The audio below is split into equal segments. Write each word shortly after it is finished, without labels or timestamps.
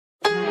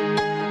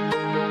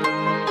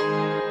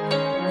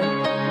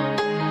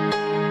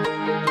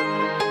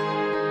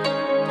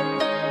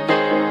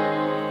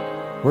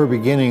We're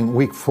beginning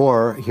week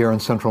 4 here on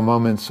Central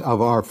Moments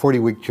of our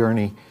 40-week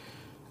journey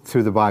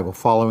through the Bible,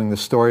 following the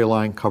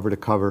storyline cover to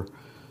cover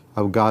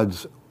of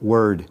God's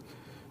Word.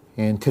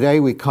 And today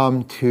we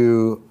come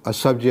to a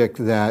subject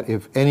that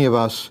if any of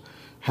us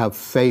have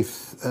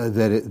faith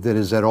that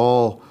is at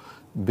all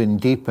been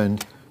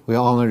deepened, we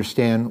all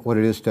understand what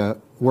it is to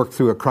work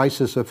through a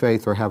crisis of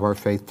faith or have our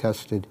faith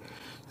tested.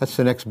 That's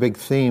the next big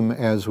theme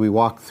as we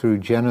walk through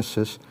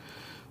Genesis.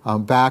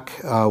 Back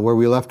where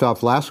we left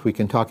off last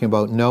week in talking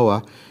about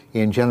Noah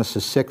in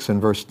Genesis 6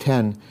 and verse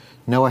 10,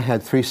 Noah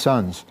had 3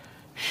 sons,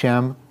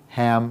 Shem,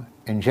 Ham,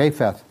 and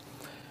Japheth.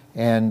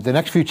 And the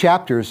next few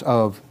chapters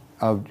of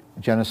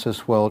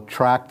Genesis will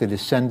track the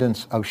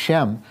descendants of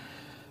Shem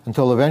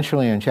until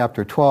eventually in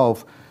chapter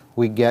 12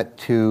 we get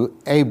to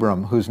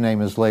Abram, whose name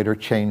is later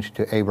changed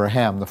to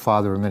Abraham, the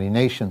father of many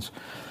nations.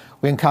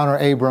 We encounter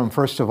Abram,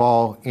 first of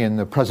all, in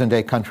the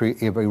present-day country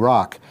of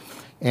Iraq.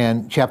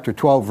 And chapter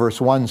 12, verse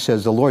 1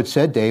 says, "The Lord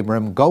said to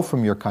Abram, go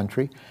from your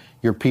country,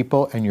 your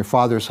people, and your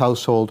father's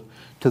household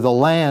to the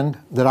land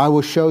that I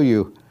will show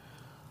you.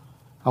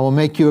 I will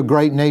make you a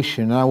great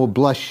nation, and I will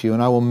bless you,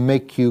 and I will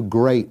make you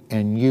great,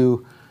 and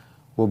you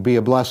will be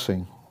a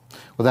blessing."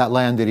 Well, that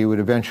land that he would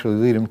eventually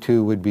lead him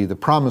to would be the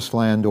Promised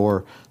Land,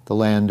 or the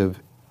land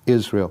of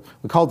Israel.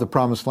 We call it the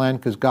Promised Land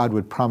because God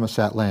would promise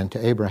that land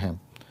to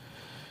Abraham.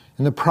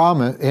 In the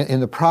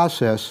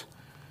process,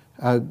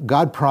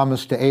 God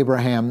promised to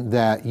Abraham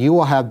that you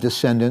will have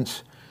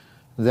descendants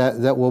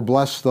that will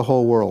bless the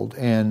whole world,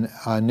 and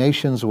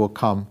nations will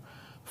come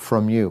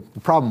from you. The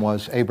problem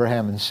was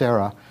Abraham and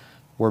Sarah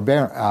were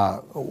barren.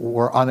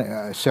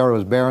 Sarah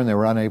was barren; they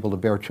were unable to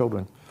bear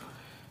children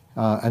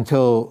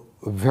until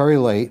very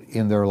late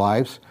in their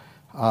lives,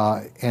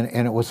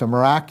 and it was a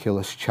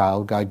miraculous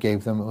child God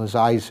gave them. It was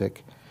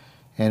Isaac,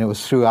 and it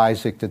was through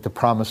Isaac that the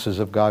promises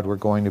of God were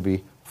going to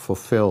be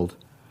fulfilled.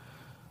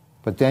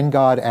 But then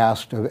God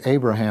asked of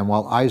Abraham,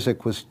 while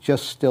Isaac was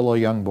just still a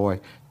young boy,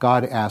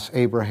 God asked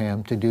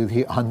Abraham to do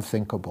the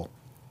unthinkable.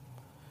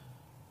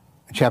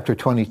 Chapter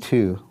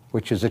 22,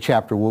 which is a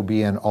chapter we'll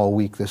be in all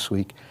week this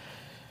week.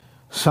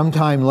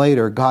 Sometime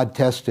later, God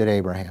tested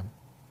Abraham.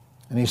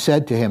 And he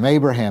said to him,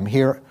 "Abraham,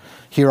 here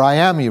I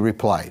am," he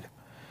replied.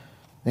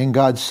 Then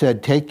God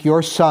said, "Take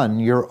your son,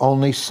 your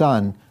only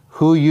son,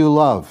 who you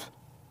love,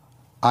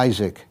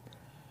 Isaac,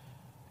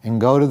 and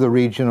go to the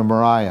region of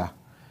Moriah,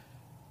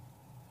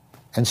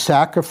 and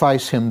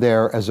sacrifice him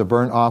there as a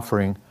burnt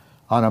offering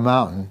on a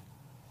mountain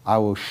I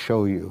will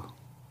show you."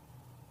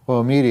 Well,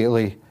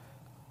 immediately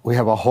we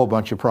have a whole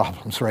bunch of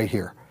problems right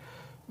here.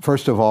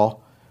 First of all,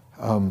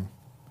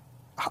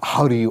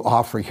 how do you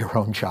offer your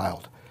own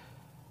child?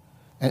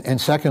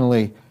 And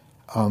secondly,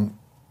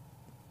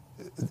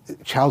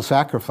 child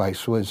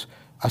sacrifice was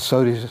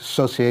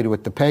associated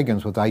with the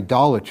pagans, with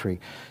idolatry,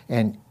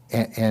 and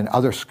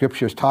other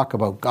scriptures talk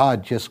about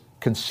God just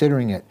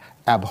considering it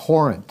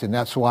abhorrent, and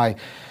that's why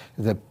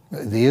the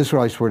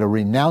Israelites were to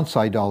renounce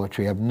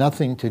idolatry, have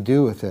nothing to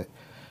do with it.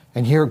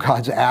 And here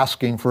God's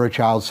asking for a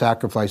child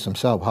sacrifice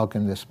himself. How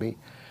can this be?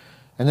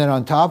 And then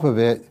on top of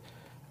it,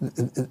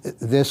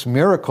 this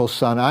miracle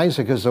son,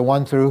 Isaac, is the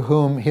one through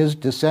whom his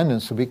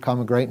descendants will become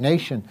a great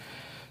nation.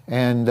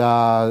 And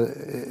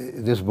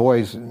this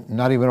boy's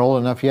not even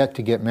old enough yet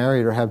to get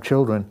married or have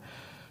children.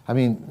 I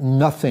mean,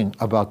 nothing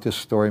about this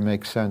story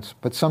makes sense.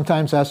 But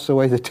sometimes that's the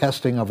way the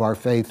testing of our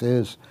faith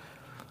is.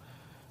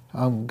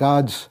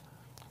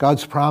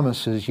 God's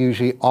promises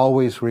usually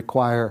always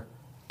require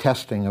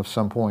testing of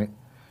some point,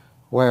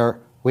 where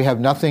we have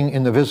nothing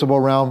in the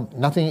visible realm,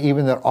 nothing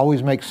even that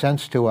always makes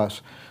sense to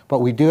us, but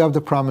we do have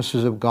the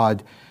promises of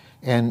God,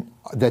 and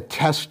the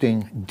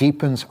testing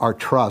deepens our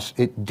trust.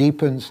 It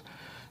deepens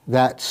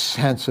that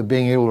sense of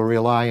being able to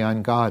rely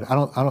on God. I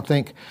don't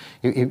think,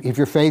 if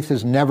your faith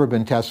has never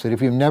been tested,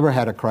 if you've never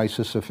had a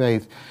crisis of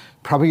faith,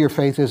 probably your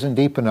faith isn't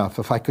deep enough,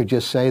 if I could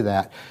just say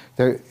that.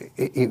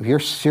 If you're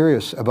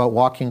serious about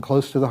walking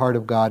close to the heart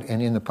of God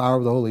and in the power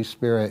of the Holy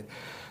Spirit,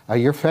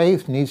 your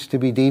faith needs to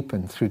be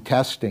deepened through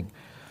testing.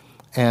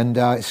 And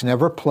it's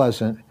never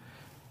pleasant,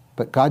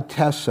 but God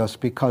tests us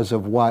because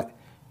of what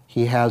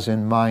he has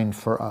in mind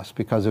for us,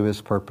 because of his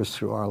purpose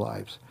through our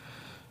lives.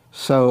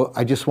 So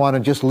I just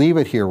want to leave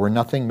it here where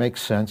nothing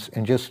makes sense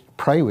and just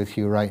pray with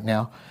you right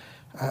now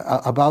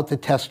about the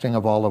testing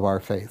of all of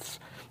our faiths.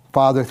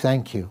 Father,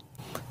 thank you.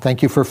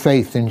 Thank you for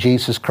faith in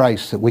Jesus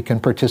Christ that we can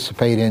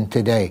participate in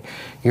today,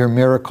 your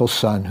miracle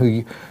son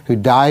who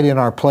died in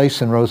our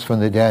place and rose from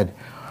the dead.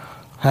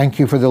 Thank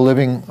you for the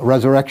living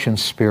resurrection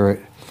spirit,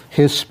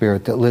 his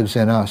spirit that lives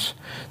in us.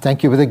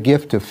 Thank you for the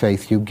gift of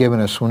faith you've given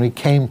us when we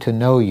came to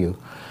know you.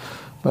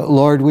 But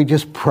Lord, we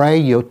just pray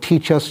you'll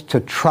teach us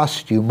to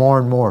trust you more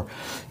and more,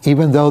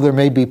 even though there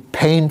may be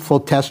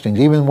painful testings,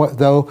 even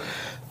though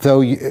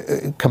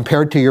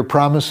compared to your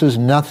promises,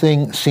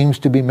 nothing seems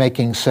to be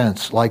making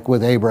sense, like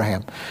with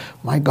Abraham.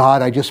 My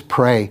God, I just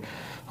pray,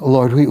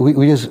 Lord,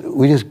 we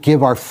just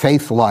give our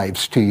faith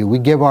lives to you. We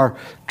give our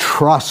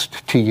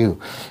trust to you.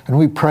 And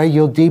we pray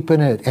you'll deepen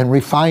it and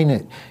refine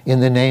it in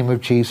the name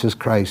of Jesus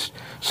Christ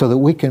so that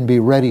we can be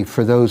ready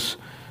for those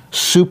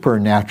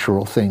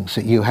supernatural things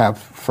that you have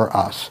for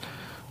us.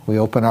 We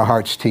open our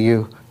hearts to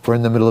you. If we're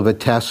in the middle of a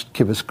test,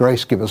 give us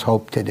grace, give us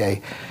hope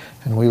today.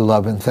 And we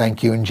love and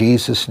thank you in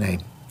Jesus'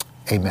 name.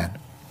 Amen.